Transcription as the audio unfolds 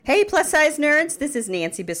Hey, plus size nerds, this is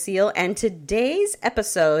Nancy Basile, and today's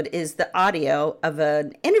episode is the audio of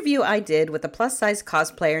an interview I did with a plus size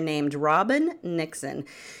cosplayer named Robin Nixon.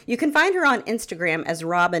 You can find her on Instagram as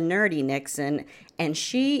Robin Nerdy Nixon, and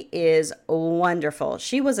she is wonderful.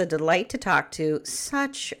 She was a delight to talk to,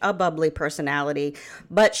 such a bubbly personality,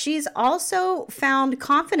 but she's also found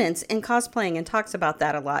confidence in cosplaying and talks about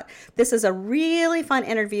that a lot. This is a really fun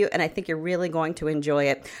interview, and I think you're really going to enjoy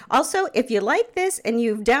it. Also, if you like this and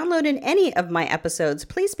you've downloaded any of my episodes,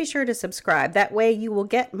 please be sure to subscribe. That way you will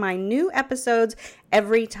get my new episodes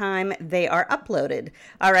every time they are uploaded.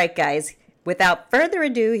 All right, guys, without further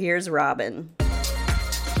ado, here's Robin.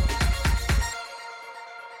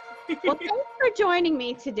 Well, thanks for joining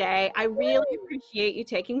me today. I really appreciate you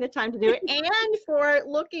taking the time to do it and for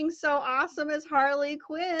looking so awesome as Harley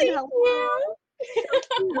Quinn. Hello.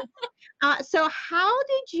 So how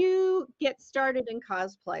did you get started in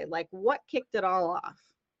cosplay? Like, what kicked it all off?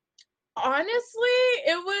 Honestly,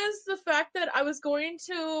 it was the fact that I was going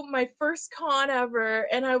to my first con ever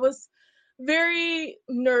and I was very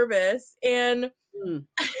nervous, and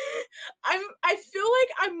I feel like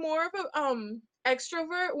I'm more of a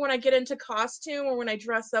extrovert when I get into costume or when I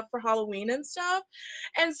dress up for Halloween and stuff.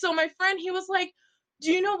 And so my friend, he was like,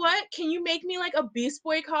 do you know what? Can you make me like a Beast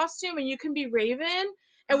Boy costume and you can be Raven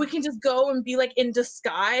and we can just go and be like in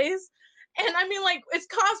disguise? And I mean, like, it's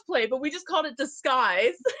cosplay, but we just called it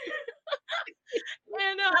disguise.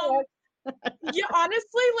 And yeah,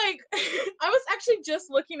 honestly, like, I was actually just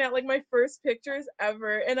looking at like my first pictures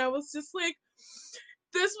ever, and I was just like,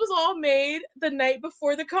 this was all made the night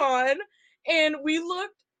before the con, and we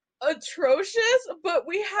looked atrocious, but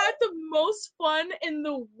we had the most fun in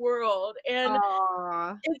the world. And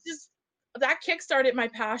it just, that kickstarted my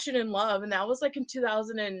passion and love, and that was like in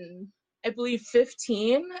 2000 and I believe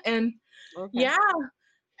 15. And yeah,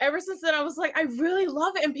 ever since then I was like, I really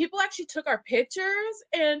love it. And people actually took our pictures,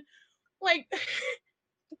 and like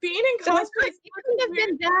being in cosplay, it couldn't have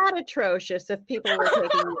been that atrocious if people were taking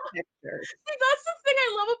pictures. See, that's the thing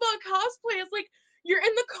I love about cosplay. It's like you're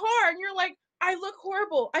in the car and you're like, I look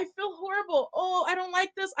horrible, I feel horrible, oh, I don't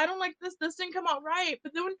like this, I don't like this didn't come out right.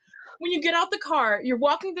 But then when you get out the car, you're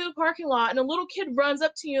walking through the parking lot and a little kid runs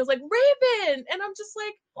up to you and is like, Raven, and I'm just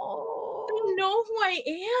like, oh, I know who I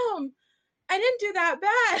am. I didn't do that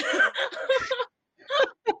bad.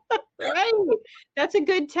 Right. That's a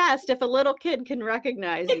good test if a little kid can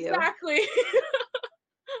recognize you. Exactly.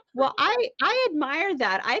 Well, I admire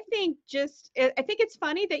that. I think it's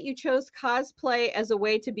funny that you chose cosplay as a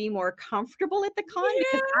way to be more comfortable at the con,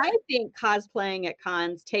 because I think cosplaying at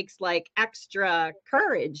cons takes like extra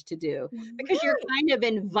courage to do, because you're kind of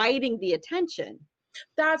inviting the attention.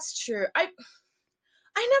 That's true. I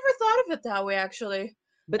never thought of it that way, actually.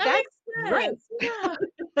 But that's great. Yeah.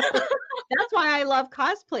 That's why I love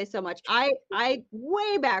cosplay so much. I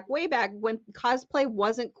way back when cosplay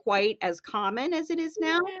wasn't quite as common as it is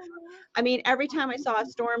now. I mean, every time I saw a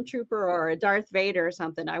stormtrooper or a Darth Vader or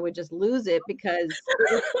something, I would just lose it because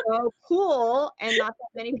it was so cool and not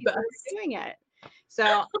that many people were doing it. So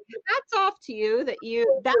hats off to you that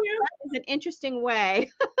is an interesting way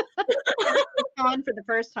on for the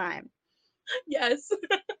first time. Yes.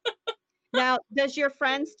 Now, does your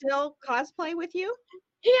friend still cosplay with you?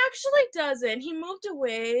 He actually doesn't. He moved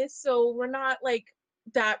away, so we're not like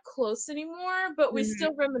that close anymore, but we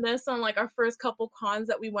still reminisce on like our first couple cons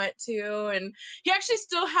that we went to. And he actually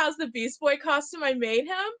still has the Beast Boy costume I made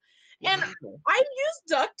him. And I used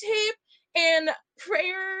duct tape and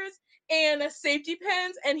prayers and safety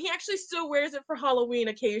pins, and he actually still wears it for Halloween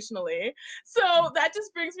occasionally. So that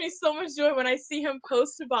just brings me so much joy when I see him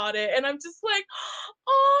post about it, and I'm just like,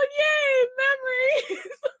 oh, yay, memories.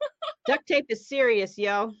 Duct tape is serious,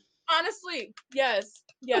 yo. Honestly, yes.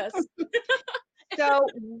 So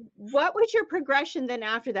what was your progression then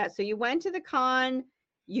after that? So you went to the con,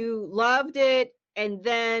 you loved it, and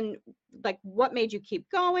then like what made you keep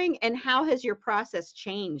going, and how has your process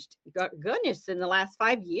changed? Goodness, in the last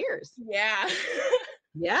 5 years. Yeah.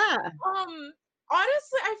 Yeah.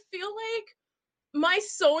 Honestly, I feel like my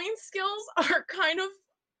sewing skills are kind of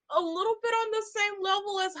a little bit on the same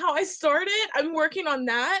level as how I started. I'm working on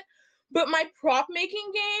that. But my prop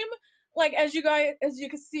making game, like as you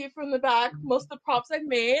can see from the back, most of the props I've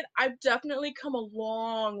made, I've definitely come a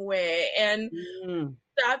long way. And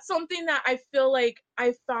that's something that I feel like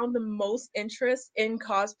I found the most interest in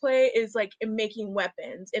cosplay is like in making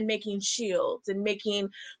weapons and making shields and making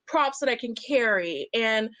props that I can carry.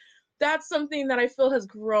 And that's something that I feel has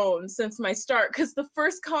grown since my start, because the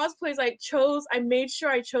first cosplays I made sure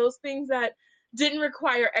I chose things that didn't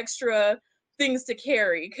require extra things to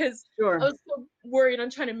carry, because I was so worried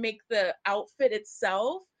on trying to make the outfit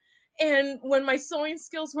itself. And when my sewing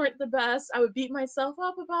skills weren't the best, I would beat myself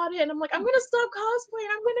up about it. And I'm like, I'm going to stop cosplaying.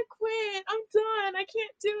 I'm going to quit. I'm done. I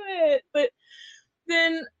can't do it. But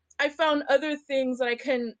then I found other things that I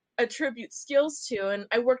can attribute skills to. And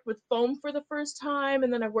I worked with foam for the first time.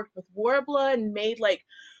 And then I worked with Worbla and made like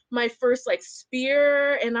my first like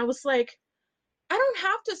spear. And I was like, I don't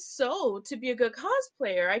have to sew to be a good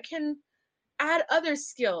cosplayer. I can add other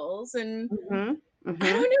skills. And I don't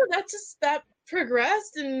know, that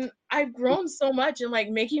progressed, and I've grown so much in like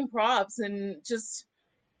making props, and just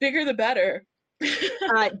bigger the better.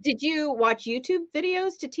 Did you watch YouTube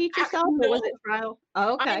videos to teach yourself, or was it trial?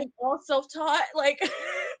 Oh, okay. I'm all self-taught. Like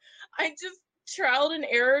I just trialed and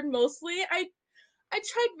errored mostly. I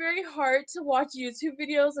tried very hard to watch YouTube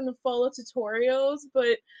videos and to follow tutorials,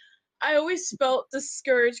 but I always felt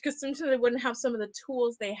discouraged because sometimes I wouldn't have some of the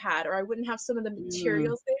tools they had, or I wouldn't have some of the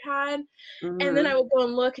materials they had. And then I would go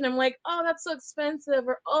and look, and I'm like, oh, that's so expensive,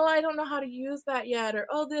 or oh, I don't know how to use that yet, or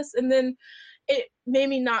oh, this. And then it made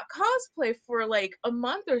me not cosplay for like a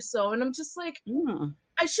month or so. And I'm just like,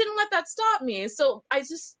 I shouldn't let that stop me. So I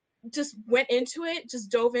just went into it, just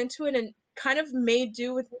dove into it, and kind of made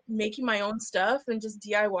do with making my own stuff and just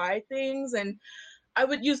DIY things. And I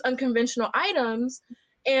would use unconventional items,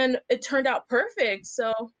 and it turned out perfect.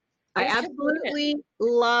 So I absolutely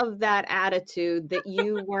love that attitude that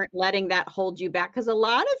you weren't letting that hold you back, because a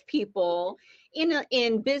lot of people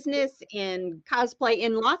in business, in cosplay,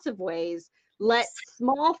 in lots of ways, let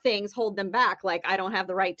small things hold them back. Like, I don't have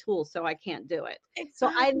the right tools, so I can't do it. Exactly.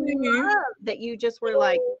 So I love that you just were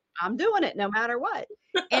like, I'm doing it no matter what.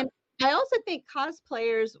 And I also think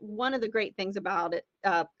cosplayers, one of the great things about it,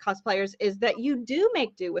 cosplayers, is that you do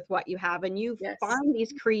make do with what you have, and you find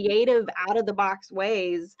these creative, out of the box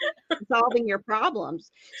ways of solving your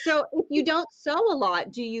problems. So if you don't sew a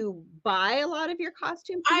lot, do you buy a lot of your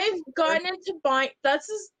costume pieces? I've gotten into buying.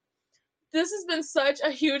 This has been such a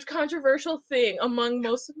huge controversial thing among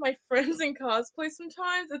most of my friends in cosplay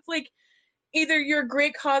sometimes. It's like, either you're a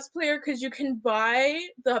great cosplayer because you can buy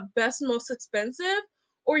the best, most expensive,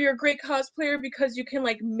 or you're a great cosplayer because you can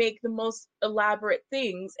like make the most elaborate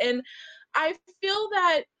things. And I feel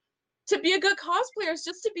that to be a good cosplayer is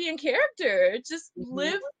just to be in character, just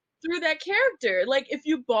live through that character. Like, if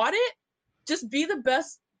you bought it, just be the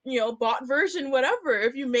best, bought version, whatever.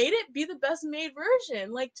 If you made it, be the best made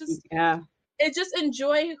version. Like, just just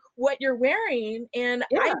enjoy what you're wearing. And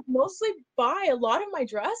I mostly buy a lot of my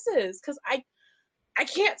dresses because I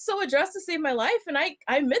can't sew a dress to save my life, and I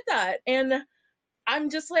admit that. And I'm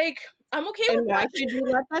just like, I'm okay with that. Why should you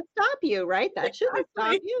let that stop you, right? That shouldn't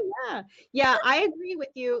stop you. Yeah, I agree with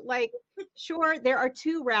you. Like, sure, there are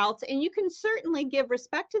two routes, and you can certainly give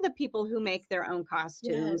respect to the people who make their own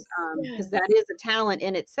costumes, because that is a talent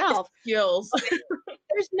in itself. Skills.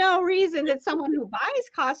 There's no reason that someone who buys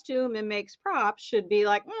costume and makes props should be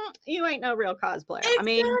like, you ain't no real cosplayer. Exactly. I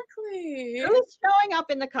mean, who's showing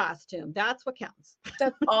up in the costume? That's what counts.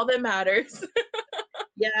 That's all that matters.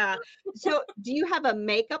 Yeah. So do you have a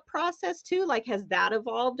makeup process too? Like, has that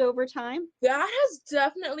evolved over time? That has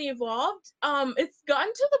definitely evolved. It's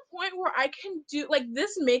gotten to the point where I can do, like,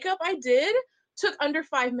 this makeup I did took under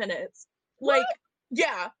 5 minutes. Like,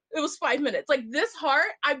 yeah, it was 5 minutes. Like, this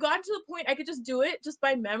heart, I've gotten to the point I could just do it just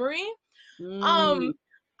by memory.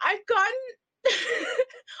 I've gotten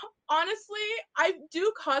honestly, I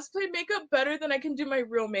do cosplay makeup better than I can do my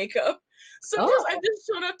real makeup. Sometimes I just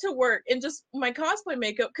showed up to work in just my cosplay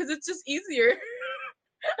makeup because it's just easier.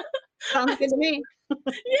 Sounds good to me.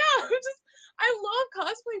 Yeah, I love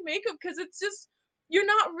cosplay makeup because it's just, you're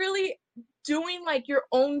not really doing like your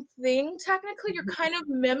own thing. Technically, you're kind of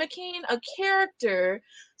mimicking a character,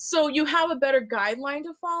 so you have a better guideline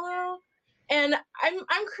to follow. And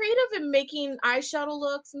I'm creative in making eyeshadow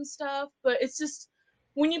looks and stuff, but it's just,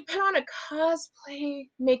 when you put on a cosplay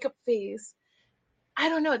makeup face, I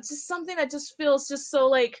don't know, it's just something that just feels just so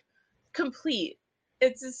like complete.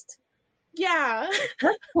 It's just, yeah.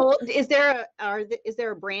 Well, is there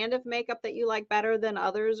a brand of makeup that you like better than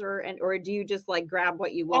others, or do you just like grab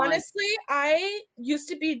what you want? Honestly, I used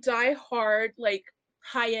to be die-hard like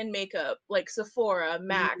high-end makeup, like Sephora,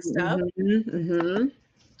 MAC stuff.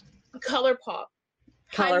 ColourPop.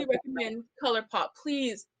 Highly recommend ColourPop.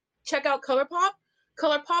 Please check out ColourPop.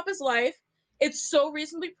 ColourPop is life. It's so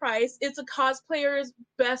reasonably priced. It's a cosplayer's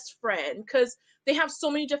best friend because they have so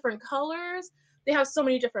many different colors. They have so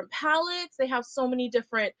many different palettes. They have so many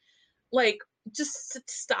different, like, just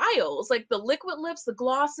styles, like the liquid lips, the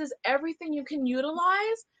glosses, everything you can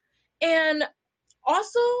utilize. And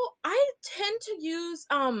also, I tend to use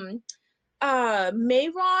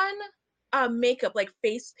Mayron makeup, like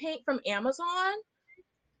face paint from Amazon.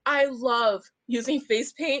 I love using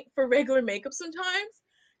face paint for regular makeup sometimes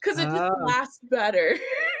because it just Oh, lasts better.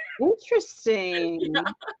 interesting. Yeah.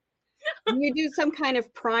 Do you do some kind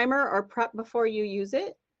of primer or prep before you use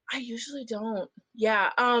it? I usually don't. Yeah.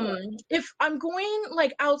 If I'm going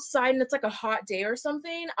like outside and it's like a hot day or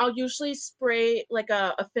something, I'll usually spray like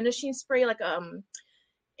a finishing spray, like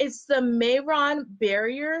it's the Mayron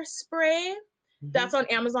Barrier Spray. That's on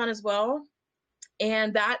Amazon as well.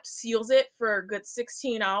 And that seals it for a good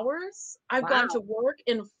 16 hours. I've gone to Wow. work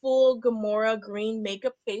in full Gamora green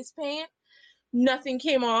makeup face paint. Nothing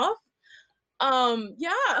came off.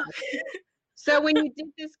 Yeah. So when you did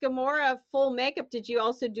this Gamora full makeup, did you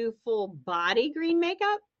also do full body green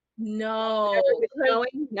makeup? No. Whatever was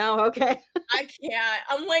going? No, okay. I can't.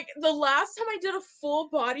 I'm like, the last time I did a full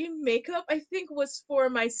body makeup, I think was for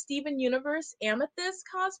my Steven Universe Amethyst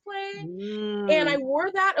cosplay. And I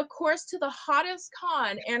wore that, of course, to the hottest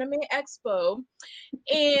con, Anime Expo.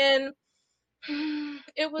 And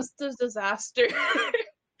it was the disaster.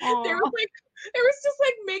 There was just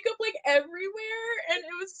like makeup like everywhere, and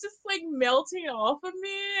it was just like melting off of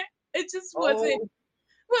me. It just wasn't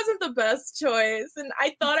the best choice. And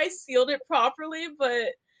I thought I sealed it properly,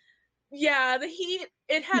 but yeah, the heat,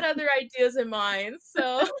 it had other ideas in mind.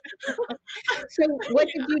 So So what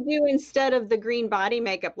did you do instead of the green body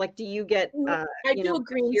makeup? Like, do you get, I do a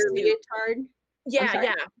green your suit. leotard?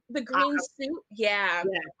 Yeah. The green suit. Yeah.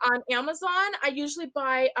 On Amazon, I usually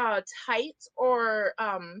buy tights or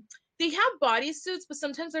they have bodysuits, but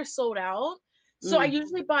sometimes they're sold out. So I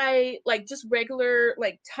usually buy like just regular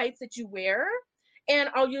like tights that you wear, and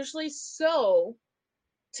I'll usually sew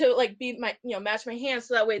to like be my match my hands,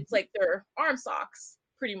 so that way it's like their arm socks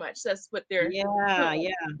pretty much. That's what they're yeah.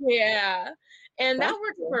 And That's that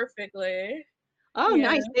works perfectly. Oh, Yeah.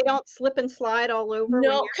 nice. They don't slip and slide all over.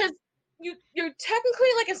 No, because you're technically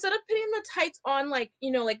like, instead of putting the tights on like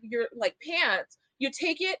like your like pants, you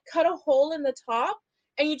take it, cut a hole in the top,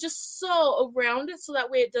 and you just sew around it so that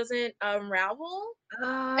way it doesn't unravel.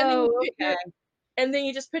 Oh, okay. And then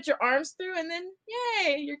you just put your arms through, and then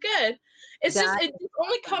yay, you're good. It's just it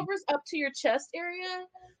only covers up to your chest area,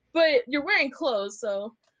 but you're wearing clothes,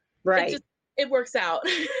 so it works out.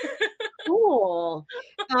 Cool.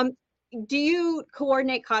 Do you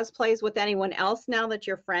coordinate cosplays with anyone else now that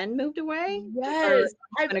your friend moved away? Yes,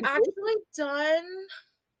 I've actually done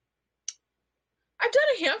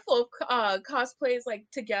a handful of cosplays like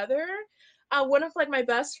together. One of like my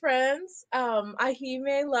best friends,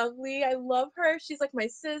 Ahime Lovely, I love her. She's like my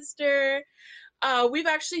sister. We've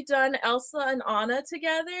actually done Elsa and Anna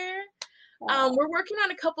together. We're working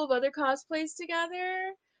on a couple of other cosplays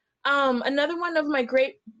together. Another one of my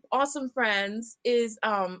great, awesome friends is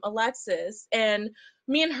Alexis, and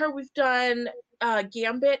me and her, we've done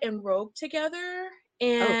Gambit and Rogue together,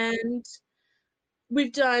 and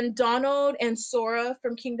we've done Donald and Sora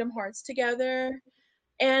from Kingdom Hearts together,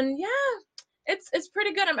 and yeah, it's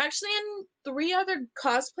pretty good. I'm actually in 3 other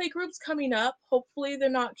cosplay groups coming up. Hopefully they're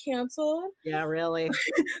not canceled. Yeah, really.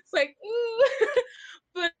 It's like,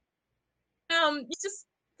 but it's just,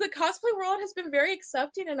 the cosplay world has been very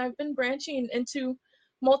accepting, and I've been branching into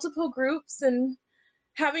multiple groups, and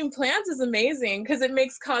having plans is amazing because it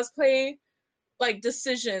makes cosplay like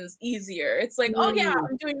decisions easier. It's like, oh yeah,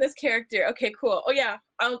 I'm doing this character. Okay, cool. Oh yeah,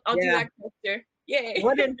 I'll do that character. Yay.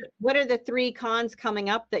 What are the 3 cons coming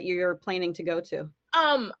up that you're planning to go to?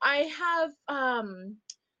 I have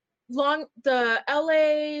the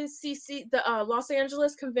LACC, the Los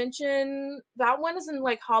Angeles convention. That one is in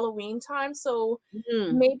like Halloween time, so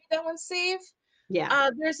maybe that one's safe. Yeah.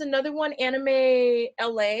 There's another one, Anime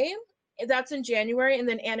LA. That's in January, and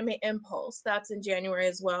then Anime Impulse. That's in January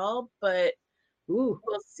as well, but we'll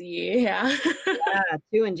see. Yeah. Yeah,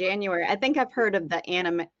 2 in January. I think I've heard of the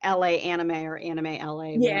LA anime or Anime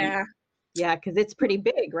LA. Yeah. Yeah, because it's pretty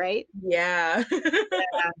big, right? Yeah.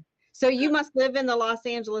 Yeah. So you must live in the Los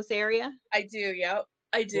Angeles area? I do. Yep,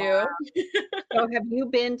 I do. Wow. So have you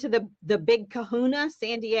been to the Big Kahuna,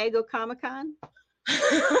 San Diego Comic-Con?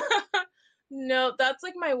 No, that's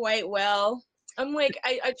like my white whale. I'm like,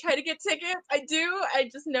 I try to get tickets. I do. I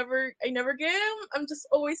never get them. I'm just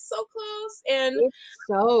always so close, and it's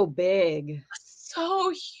so big,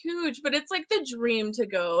 so huge. But it's like the dream to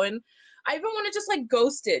go, and I even want to just like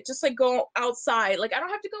ghost it, just like go outside. Like I don't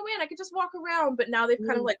have to go in. I could just walk around. But now they've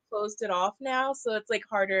kind of like closed it off now, so it's like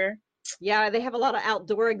harder. Yeah, they have a lot of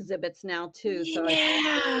outdoor exhibits now too. So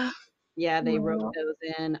yeah, they wrote those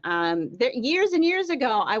in. Years and years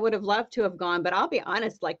ago, I would have loved to have gone, but I'll be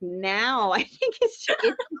honest, like now, I think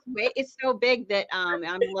it's so big that I'm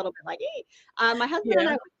a little bit like, hey. My husband and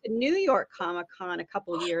I went to New York Comic Con a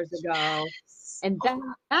couple years ago, and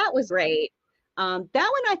that was great.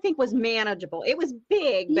 That one I think was manageable. It was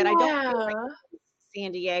big, but I don't feel like Yeah.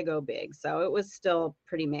 San Diego big, so it was still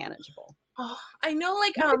pretty manageable. Oh, I know,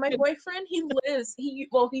 like, my boyfriend, he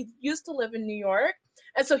used to live in New York,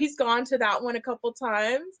 and so he's gone to that one a couple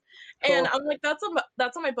times, and Cool. I'm like, that's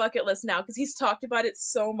on my bucket list now because he's talked about it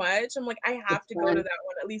so much. I'm like, I have It's to go to fun. that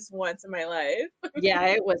one at least once in my life. Yeah,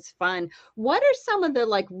 it was fun. What are some of the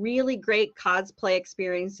like really great cosplay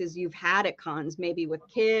experiences you've had at cons, maybe with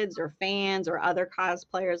kids or fans or other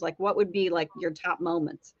cosplayers? Like what would be like your top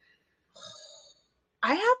moments?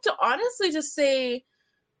 I have to honestly just say,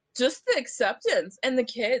 just the acceptance and the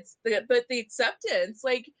kids, but the acceptance,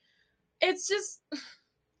 like, it's just,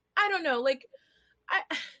 I don't know, like, I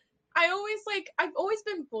I've always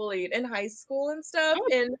been bullied in high school and stuff, Oh,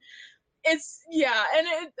 and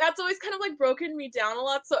that's always kind of like broken me down a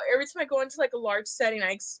lot. So every time I go into like a large setting,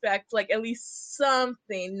 I expect like at least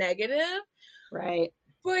something negative. right.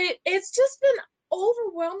 But it's just been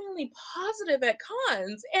overwhelmingly positive at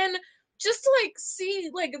cons. And just to like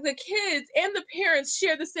see like the kids and the parents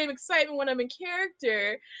share the same excitement when I'm in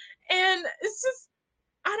character. And it's just,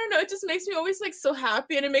 I don't know, it just makes me always like so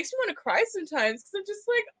happy, and it makes me want to cry sometimes because I'm just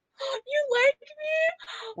like, oh, you like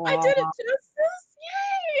me? I did it Aw, justice.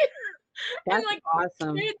 Yay! And that's like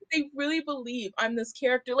awesome. kids, they really believe I'm this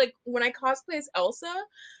character. Like when I cosplay as Elsa,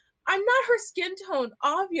 I'm not her skin tone,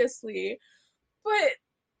 obviously, but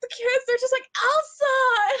the kids, they're just like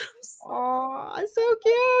Elsa. Oh, so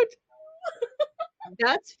cute.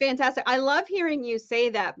 That's fantastic. I love hearing you say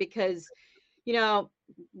that because, you know,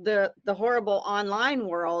 the horrible online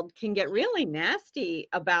world can get really nasty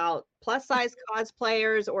about plus size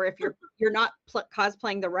cosplayers, or if you're not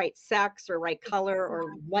cosplaying the right sex or right color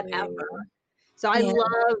or whatever. So I Yeah.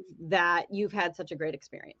 love that you've had such a great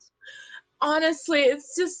experience. Honestly,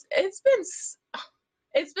 it's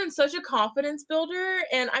been such a confidence builder,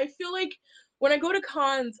 and I feel like when I go to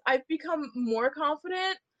cons, I've become more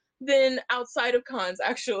confident than outside of cons,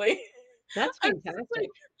 actually. That's I'm just fantastic. like,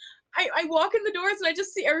 I walk in the doors and I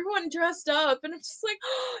just see everyone dressed up, and I'm just like,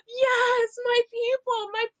 oh, yes, my people,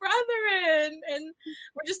 my brethren. And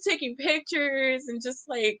we're just taking pictures and just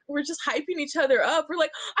like, we're just hyping each other up. We're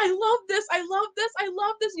like, I love this, I love this, I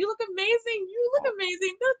love this. You look amazing, you look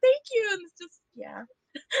amazing. No, thank you. And it's just, yeah,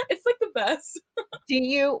 it's like the best. Do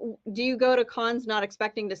you go to cons not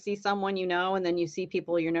expecting to see someone you know, and then you see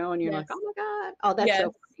people you know and you're like, Yes. oh my God. Oh, that's Yes.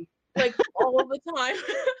 so funny. Like all of the time.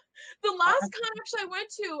 The last Awesome. con actually I went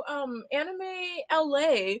to, Anime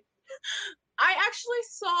LA, I actually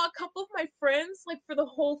saw a couple of my friends like for the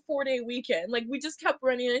whole 4-day weekend. Like we just kept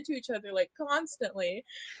running into each other like constantly.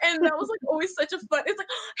 And that was like always such a fun. It's like,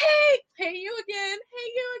 hey you again,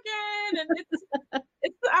 hey you again. And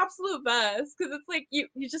it's the absolute best because it's like you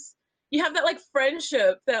have that like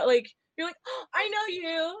friendship that like you're like, oh, I know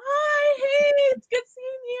you. Hi, hey, it's good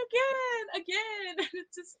seeing you again. And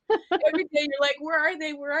it's just every day you're like, where are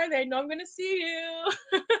they? Where are they? I know I'm gonna see you.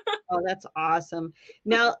 Oh, that's awesome.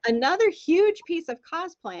 Now, another huge piece of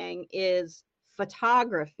cosplaying is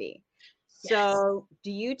photography. Yes. So,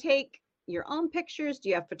 do you take your own pictures? Do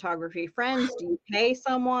you have photography friends? Do you pay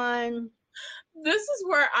someone? This is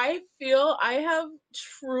where I feel I have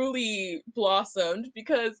truly blossomed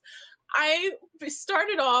because I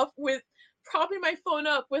started off with propping my phone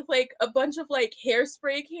up with like a bunch of like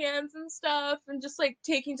hairspray cans and stuff and just like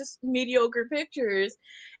taking just mediocre pictures.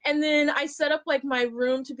 And then I set up like my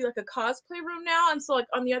room to be like a cosplay room now. And so like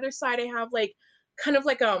on the other side I have like kind of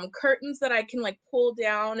like curtains that I can like pull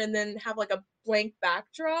down and then have like a blank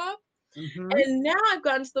backdrop. Hmm. And now I've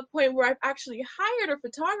gotten to the point where I've actually hired a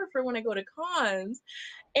photographer when I go to cons.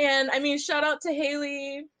 And I mean, shout out to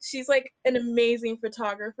Haley. She's like an amazing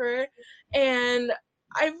photographer. And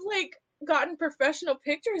I've like gotten professional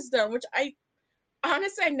pictures done, which I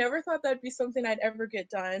honestly I never thought that'd be something I'd ever get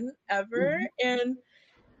done ever. Hmm. And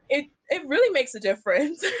it really makes a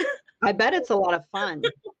difference. I bet it's a lot of fun.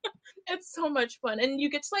 It's so much fun. And you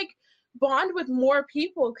get to like bond with more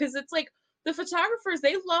people because it's like the photographers,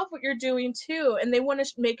 they love what you're doing too, and they want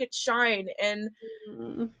to make it shine. And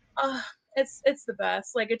Mm. it's the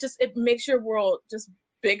best. Like it makes your world just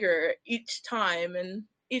bigger each time. And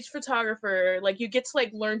each photographer, like you get to like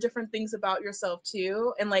learn different things about yourself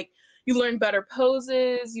too, and like you learn better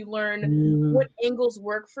poses, you learn Mm. what angles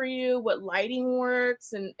work for you, what lighting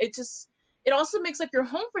works, and it also makes like your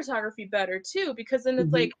home photography better too, because then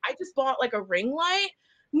it's like Mhm. I just bought like a ring light,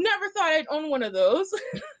 never thought I'd own one of those.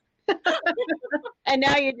 And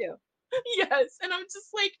now you do. Yes, and I'm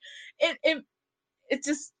just like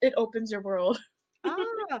it opens your world.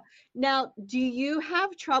 Ah, now, do you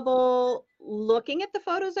have trouble looking at the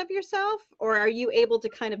photos of yourself, or are you able to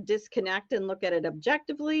kind of disconnect and look at it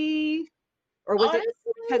objectively? or was it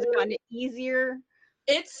Honestly, has it gotten easier?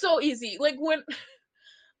 it's so easy. Like when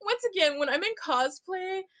once again, when I'm in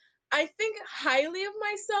cosplay, I think highly of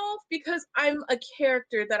myself because I'm a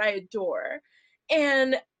character that I adore.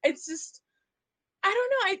 And it's just, I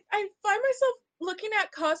don't know, I find myself looking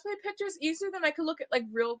at cosplay pictures easier than I could look at like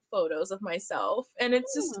real photos of myself. And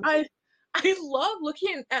it's just, Hmm. I love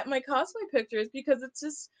looking at my cosplay pictures because it's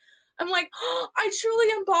just, I'm like, oh, I truly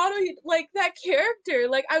embodied like that character.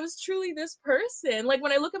 Like I was truly this person. Like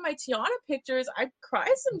when I look at my Tiana pictures, I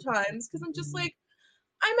cry sometimes because I'm just like,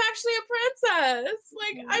 I'm actually a princess.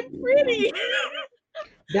 Like I'm pretty.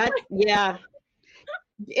 That yeah.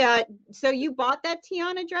 Yeah. So you bought that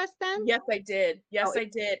Tiana dress then? Yes, I did. Oh, Yes, I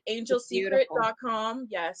did. it's beautiful. Angelsecret.com.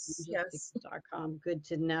 Yes, yes, Angelsecret.com. Good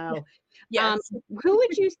to know. yes. Who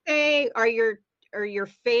would you say are your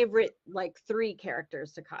favorite like 3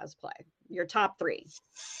 characters to cosplay? Your top 3.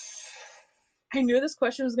 I knew this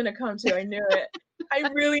question was gonna come too. I knew it. I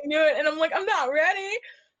really knew it, and I'm like, I'm not ready.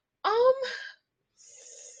 Um.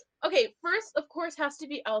 Okay, first, of course, has to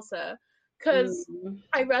be Elsa, because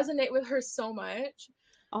I resonate with her so much.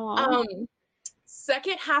 Oh.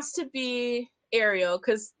 Second has to be Ariel,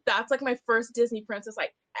 because that's like my first Disney princess I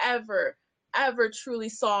ever truly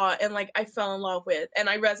saw and like I fell in love with, and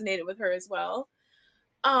I resonated with her as well.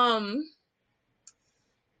 Um,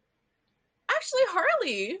 Actually,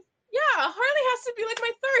 Harley. Yeah, Harley has to be like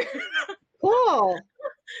my third. Cool.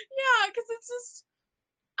 Yeah, because it's just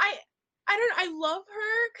I I don't I love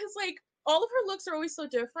her because like all of her looks are always so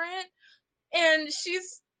different, and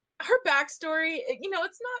she's her backstory. It's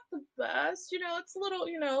not the best. It's a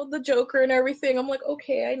little the Joker and everything. I'm like,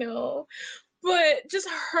 okay, I know, but just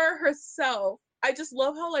her herself. I just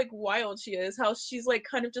love how like wild she is. How she's like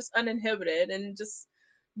kind of just uninhibited and just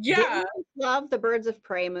Didn't yeah. you love the Birds of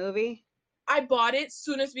Prey movie? I bought it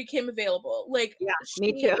soon as it became available. Like Yeah,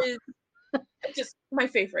 me she too. is just my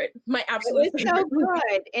favorite, my It absolute was favorite so movie.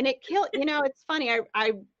 good. And it killed, it's funny.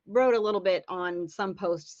 I wrote a little bit on some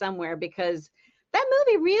post somewhere because that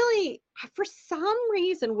movie really, for some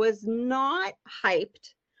reason, was not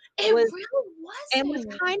hyped. It Was really and was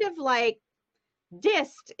wasn't. kind of like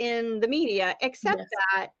dissed in the media, except Yes.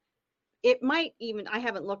 that it might even, I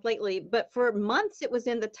haven't looked lately, but for months it was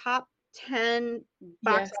in the top 10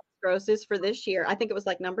 box Yes. office grosses for this year. I think it was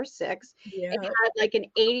like number 6. It Yeah. had like an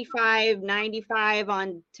 85, 95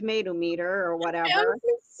 on tomato meter or I whatever.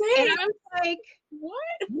 was And insane. I'm like,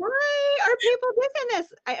 What? why are people dissing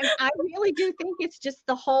this? I really do think it's just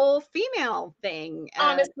the whole female thing.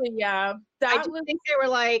 Honestly, yeah. I That just was think they were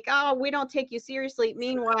like, oh, we don't take you seriously.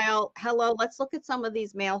 Meanwhile, hello, let's look at some of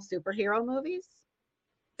these male superhero movies.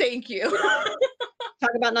 thank you.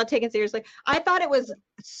 Talk about not taken seriously. I thought it was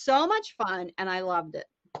so much fun and I loved it.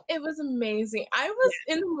 It was amazing. I was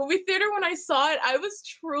in the movie theater when I saw it. I was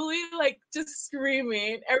truly like just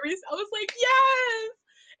screaming. I was like, yes!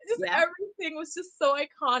 Just Yeah. everything was just so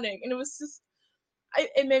iconic, and it was just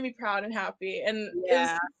it made me proud and happy, and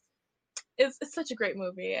Yeah. it's such a great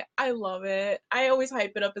movie. I love it. I always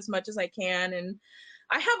hype it up as much as I can, and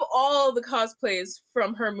I have all the cosplays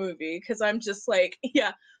from her movie because I'm just like,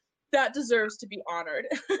 yeah, that deserves to be honored.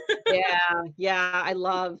 Yeah. I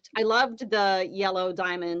loved the yellow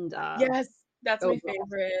diamond. Yes, that's my overall.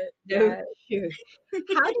 favorite. So Yeah. cute.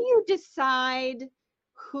 How do you decide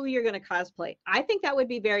who you're going to cosplay? I think that would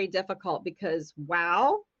be very difficult because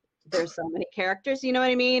wow, there's so many characters, you know what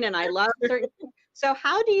I mean? And I love certain. So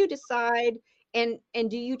how do you decide? And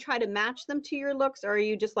do you try to match them to your looks, or are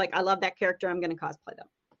you just like, I love that character, I'm going to cosplay them?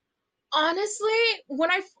 Honestly,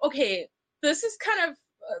 okay, this is kind of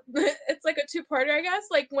it's like a two-parter, I guess.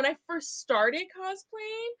 Like when I first started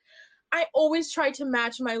cosplaying, I always tried to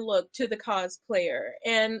match my look to the cosplayer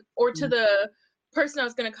or to the person I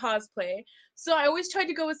was going to cosplay. So I always tried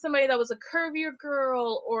to go with somebody that was a curvier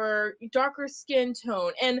girl or darker skin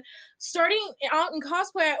tone. And starting out in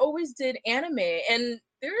cosplay, I always did anime, and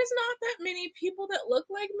there is not that many people that look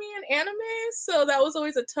like me in anime, so that was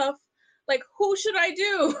always a tough, like, who should I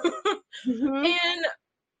do? Mm-hmm. And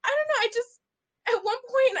I don't know, at one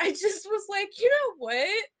point I just was like, you know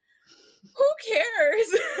what? Who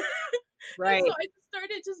cares? Right. And so I just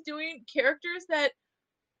started just doing characters that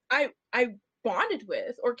I bonded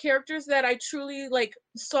with, or characters that I truly like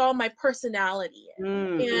saw my personality in.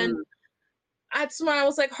 Mm-hmm. And that's when I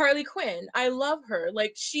was like, Harley Quinn. I love her.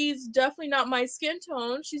 Like, she's definitely not my skin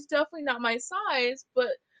tone. She's definitely not my size,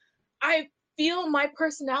 but I feel my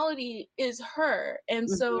personality is her. And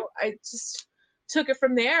so I just took it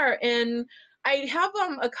from there. And I have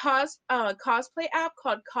a cosplay app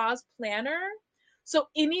called Cos Planner. So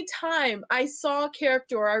anytime I saw a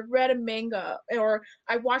character or I read a manga or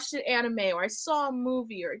I watched an anime or I saw a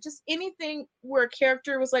movie or just anything where a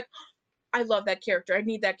character was like, I love that character, I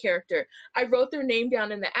need that character, I wrote their name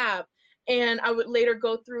down in the app, and I would later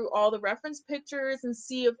go through all the reference pictures and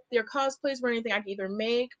see if their cosplays were anything I could either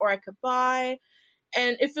make or I could buy.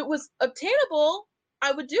 And if it was obtainable,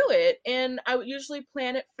 I would do it. And I would usually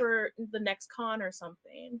plan it for the next con or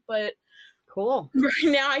something. But Cool. right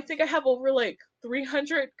now, I think I have over like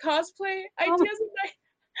 300 cosplay ideas in my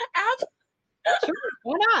app. Sure,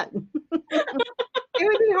 why not? It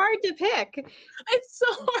would be hard to pick. It's so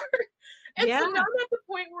hard. And Yeah. so now I'm at the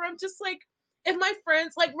point where I'm just like, if my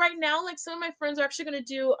friends, like right now, like some of my friends are actually going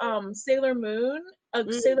to do Sailor Moon,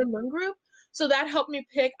 a Sailor Moon group. So that helped me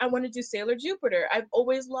pick, I want to do Sailor Jupiter. I've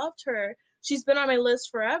always loved her. She's been on my list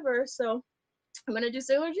forever. So I'm going to do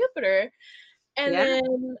Sailor Jupiter. And Yeah.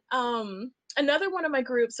 then another one of my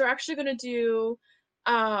groups are actually going to do,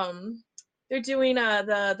 they're doing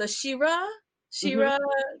the She-Ra,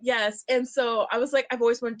 yes. And so I was like, I've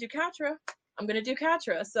always wanted to do Catra. I'm going to do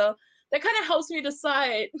Catra. So that kind of helps me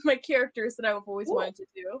decide my characters that I've always wanted to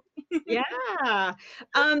do. Yeah.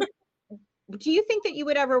 Do you think that you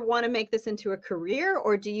would ever want to make this into a career,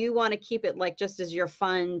 or do you want to keep it like just as your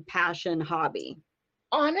fun, passion, hobby?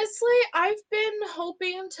 Honestly, I've been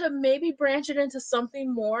hoping to maybe branch it into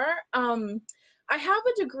something more. I have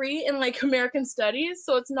a degree in like American Studies,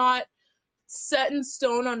 so it's not set in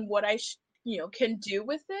stone on what I can do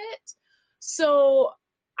with it. So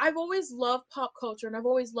I've always loved pop culture, and I've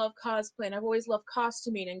always loved cosplay, and I've always loved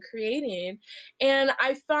costuming and creating. And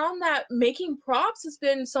I found that making props has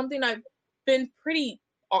been something I've been pretty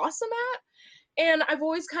awesome at. And I've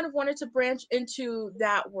always kind of wanted to branch into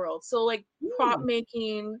that world. So like prop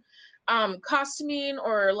making, costuming,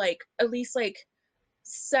 or like at least like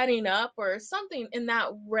setting up or something in that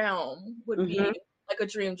realm would be like a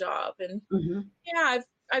dream job. And yeah,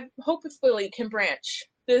 I hopefully can branch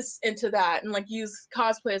this into that and like use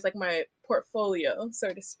cosplay as like my portfolio,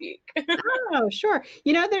 so to speak. Oh, sure.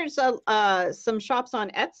 There's some shops on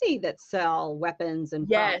Etsy that sell weapons and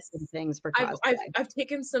props and things for cosplay. I've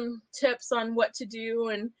taken some tips on what to do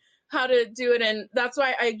and how to do it, and that's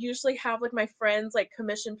why I usually have like my friends like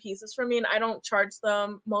commission pieces for me, and I don't charge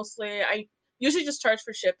them. Mostly I usually just charge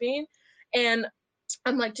for shipping, and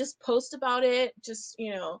I'm like, just post about it, just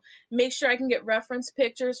make sure I can get reference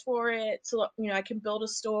pictures for it, so I can build a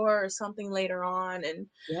store or something later on. And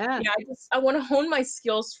yeah, I want to hone my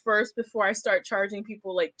skills first before I start charging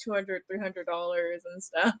people like $200, $300 and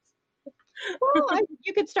stuff. Well,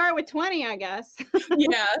 you could start with 20, I guess.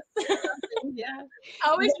 Yeah. Yeah. I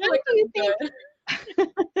always feel like I'm good.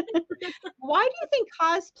 Why do you think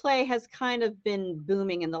cosplay has kind of been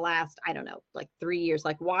booming in the last, I don't know, like 3 years?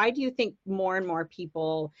 Like, why do you think more and more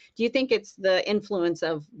people, do you think it's the influence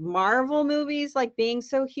of Marvel movies like being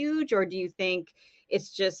so huge, or do you think it's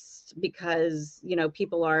just because,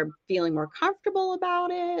 people are feeling more comfortable about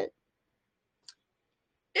it?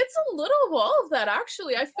 It's a little of all of that,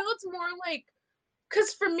 actually. I feel it's more like,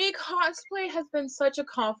 because for me, cosplay has been such a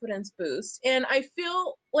confidence boost. And I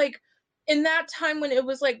feel like in that time when it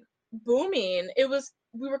was like booming,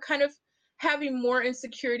 we were kind of having more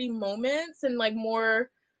insecurity moments and like more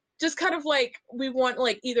just kind of like we want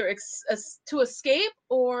like either to escape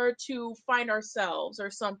or to find ourselves or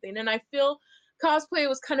something. And I feel cosplay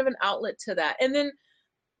was kind of an outlet to that. And then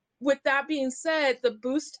with that being said, the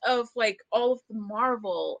boost of like all of the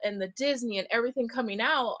Marvel and the Disney and everything coming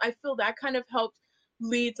out, I feel that kind of helped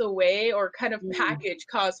lead the way or kind of package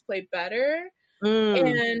cosplay better.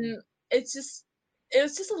 And it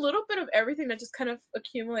was just a little bit of everything that just kind of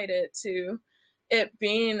accumulated to it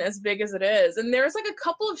being as big as it is. And there's like a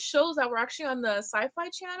couple of shows that were actually on the Sci-Fi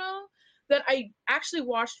Channel that I actually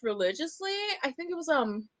watched religiously. I think it was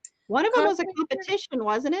one of them was a competition,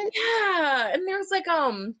 wasn't it? Yeah, and there's like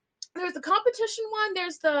there's the competition one,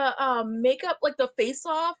 there's the makeup, like the face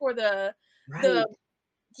off or the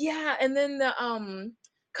and then the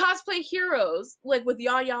cosplay heroes like with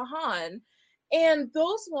Yaya Han. And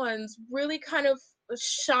those ones really kind of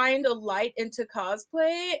shined a light into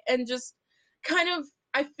cosplay and just kind of,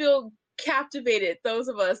 I feel, captivated those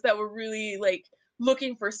of us that were really like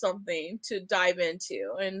looking for something to dive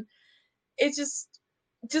into. And it's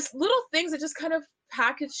just little things that just kind of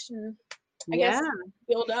packaged and I guess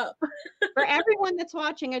build up. For everyone that's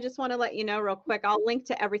watching, I just want to let you know real quick, I'll link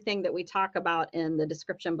to everything that we talk about in the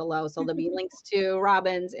description below. So there'll be links to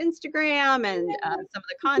Robin's Instagram and some of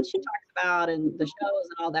the cons she talks about and the shows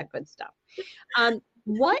and all that good stuff.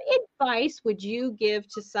 What advice would you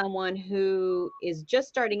give to someone who is just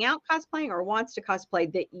starting out cosplaying or wants to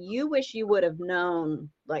cosplay that you wish you would have known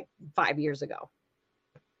like 5 years ago?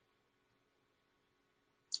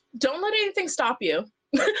 don't let anything stop you.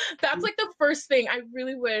 That's like the first thing I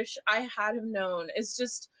really wish I had have known, is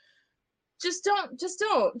just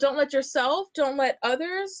don't let yourself, don't let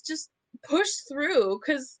others, just push through,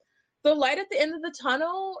 because the light at the end of the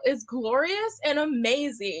tunnel is glorious and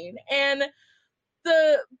amazing, and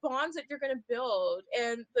the bonds that you're going to build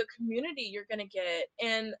and the community you're going to get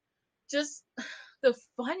and just the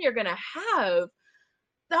fun you're going to have.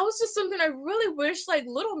 That was just something I really wish like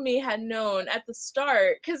little me had known at the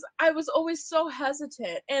start, because I was always so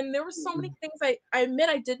hesitant, and there were so many things I admit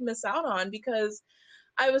I did miss out on because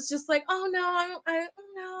I was just like, oh no, I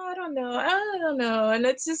don't know. And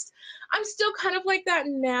it's just, I'm still kind of like that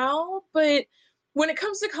now, but when it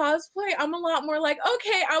comes to cosplay, I'm a lot more like,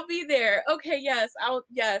 okay, I'll be there. Okay, yes,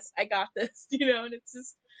 I got this, and it's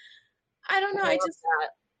just, I don't know.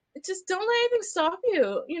 Just don't let anything stop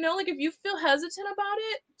you. Like if you feel hesitant about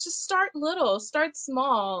it, just start little, start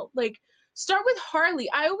small. Like start with Harley.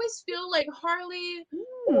 I always feel like Harley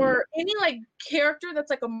or any like character that's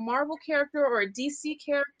like a Marvel character or a DC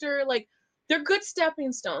character, like they're good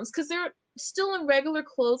stepping stones because they're still in regular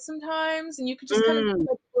clothes sometimes, and you could just kind of do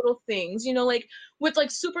like little things, like with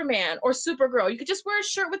like Superman or Supergirl, you could just wear a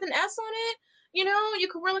shirt with an S on it. You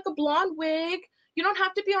could wear like a blonde wig. You don't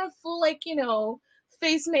have to be on full like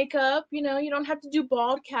face makeup. You don't have to do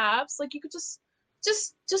bald caps. Like you could just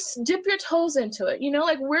dip your toes into it.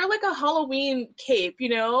 Like wear like a Halloween cape.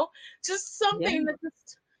 Just something that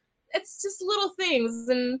it's just little things,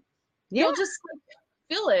 and you'll just like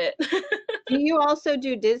feel it. Do you also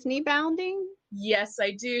do Disney bounding? Yes,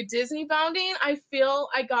 I do. Disney bounding, I feel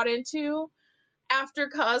I got into after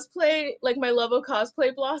cosplay, like my love of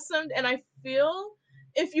cosplay blossomed, and I feel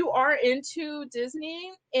if you are into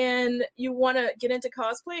Disney and you want to get into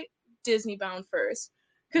cosplay, Disney bound first.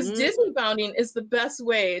 Because Disney bounding is the best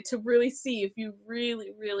way to really see if you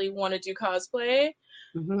really, really want to do cosplay.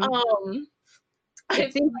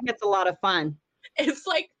 It seems like it's a lot of fun. It's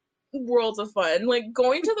like worlds of fun. Like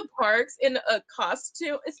going to the parks in a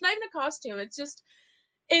costume. It's not even a costume. It's just,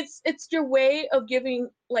 it's your way of giving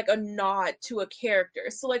like a nod to a character.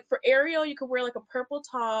 So like for Ariel, you could wear like a purple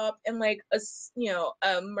top and like a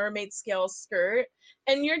mermaid scale skirt,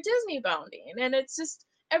 and you're Disney bounding, and it's just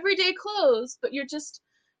everyday clothes, but you're just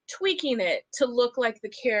tweaking it to look like the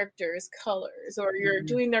character's colors, or you're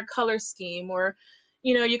doing their color scheme, or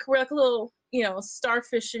you could wear like a little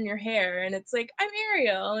starfish in your hair, and it's like, I'm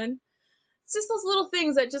Ariel. And it's just those little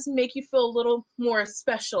things that just make you feel a little more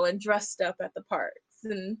special and dressed up at the parks.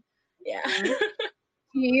 And yeah.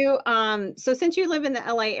 You so since you live in the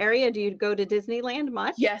LA area, do you go to Disneyland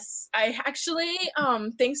much? Yes, I actually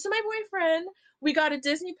thanks to my boyfriend, we got a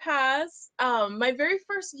Disney pass. My very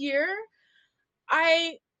first year,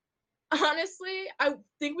 I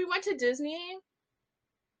think we went to Disney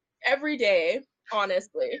every day,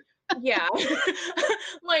 honestly. Yeah.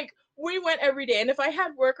 Like we went every day, and if I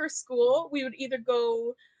had work or school, we would either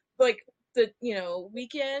go like the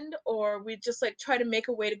weekend, or we'd just like try to make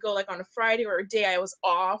a way to go like on a Friday or a day I was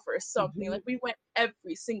off or something. Like we went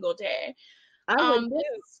every single day.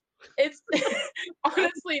 It's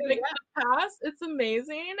honestly like the pass, it's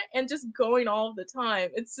amazing, and just going all the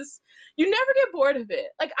time, it's just, you never get bored of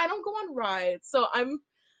it. Like I don't go on rides, so I'm an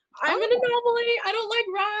anomaly. I don't like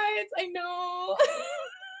rides, I know.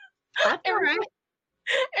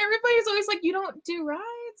 Everybody's always like, you don't do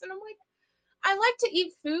rides, and I'm like, I like to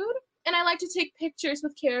eat food and I like to take pictures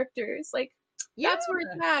with characters. Like that's where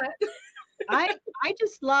it's at. I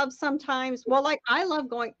just love sometimes, well, like I love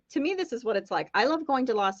going, to me this is what it's like. I love going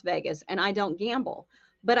to Las Vegas, and I don't gamble,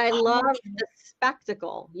 but I love the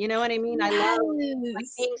spectacle. You know what I mean? Yes. I love like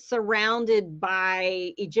being surrounded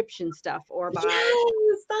by Egyptian stuff or by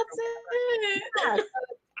that's it. Yeah, so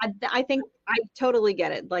I think I totally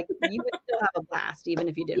get it. Like you would still have a blast even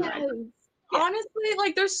if you didn't ride. Honestly,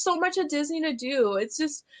 like there's so much at Disney to do. It's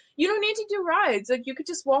just, you don't need to do rides. Like you could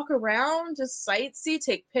just walk around, just sightsee,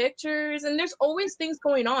 take pictures, and there's always things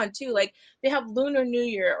going on too. Like they have Lunar New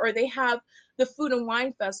Year, or they have the Food and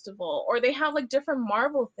Wine Festival, or they have like different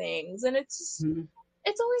Marvel things, and it's just,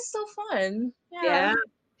 it's always so fun. Yeah.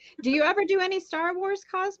 Do you ever do any Star Wars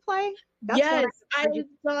cosplay? Yes, I've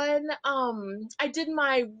done, I did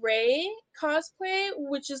my Rey cosplay,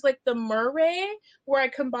 which is like the Mer-Ray, where I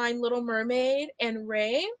combine Little Mermaid and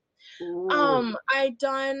Rey. I've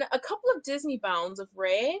done a couple of Disney bounds of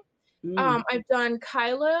Rey. I've done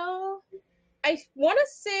Kylo. I want to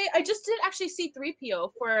say, I just did actually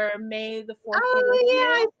C-3PO for May the 4th. Oh, yeah,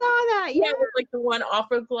 I saw that. Yeah, with like the one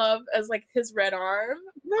offer glove as like his red arm.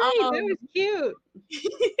 Right, that was cute.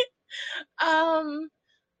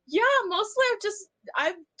 Yeah, mostly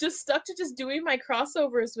I've just stuck to just doing my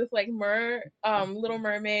crossovers with like Little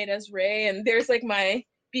Mermaid as Ray, and there's like my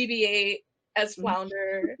BB-8 as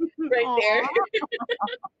Flounder right there.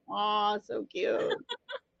 Aw, so cute.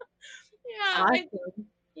 Yeah, Awesome.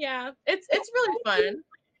 yeah, it's really fun.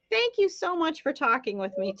 Thank you so much for talking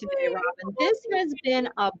with me today, Robin. This has been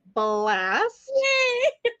a blast.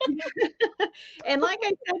 Yay! And like I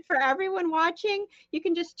said, for everyone watching, you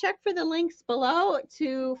can just check for the links below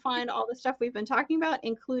to find all the stuff we've been talking about,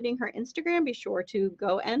 including her Instagram. Be sure to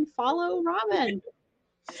go and follow Robin.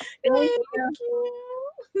 Thank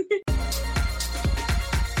you.